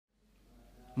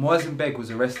Muazzin Beg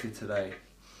was arrested today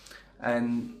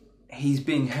and he's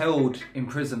being held in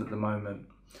prison at the moment.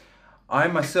 I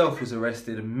myself was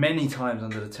arrested many times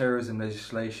under the terrorism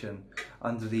legislation,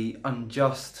 under the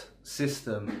unjust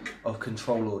system of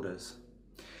control orders.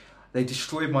 They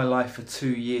destroyed my life for 2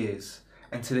 years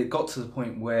until it got to the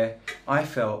point where I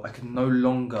felt I could no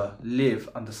longer live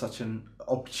under such an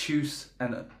obtuse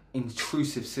and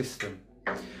intrusive system.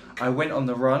 I went on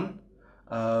the run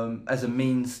as a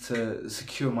means to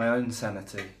secure my own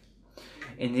sanity.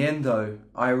 In the end though,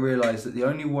 I realised that the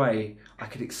only way I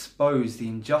could expose the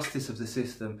injustice of the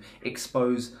system,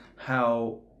 expose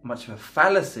how much of a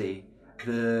fallacy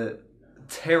the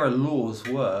terror laws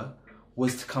were,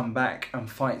 was to come back and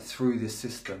fight through this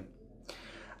system.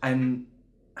 And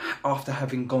after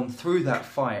having gone through that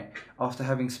fight, after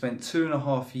having spent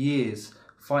 2.5 years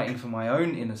fighting for my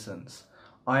own innocence,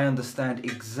 I understand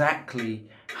exactly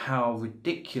how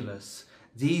ridiculous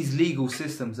these legal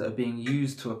systems that are being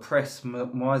used to oppress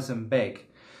Muazzin Beg,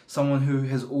 someone who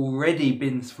has already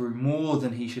been through more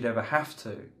than he should ever have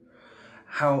to,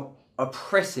 how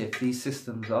oppressive these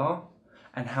systems are,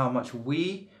 and how much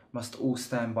we must all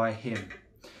stand by him.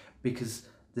 Because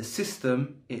the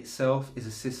system itself is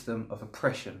a system of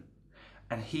oppression,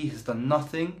 and he has done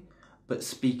nothing but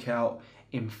speak out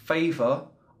in favour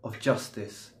of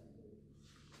justice.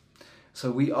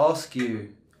 So we ask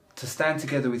you to stand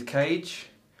together with Cage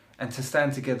and to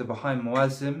stand together behind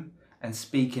Muazzin and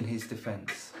speak in his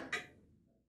defence.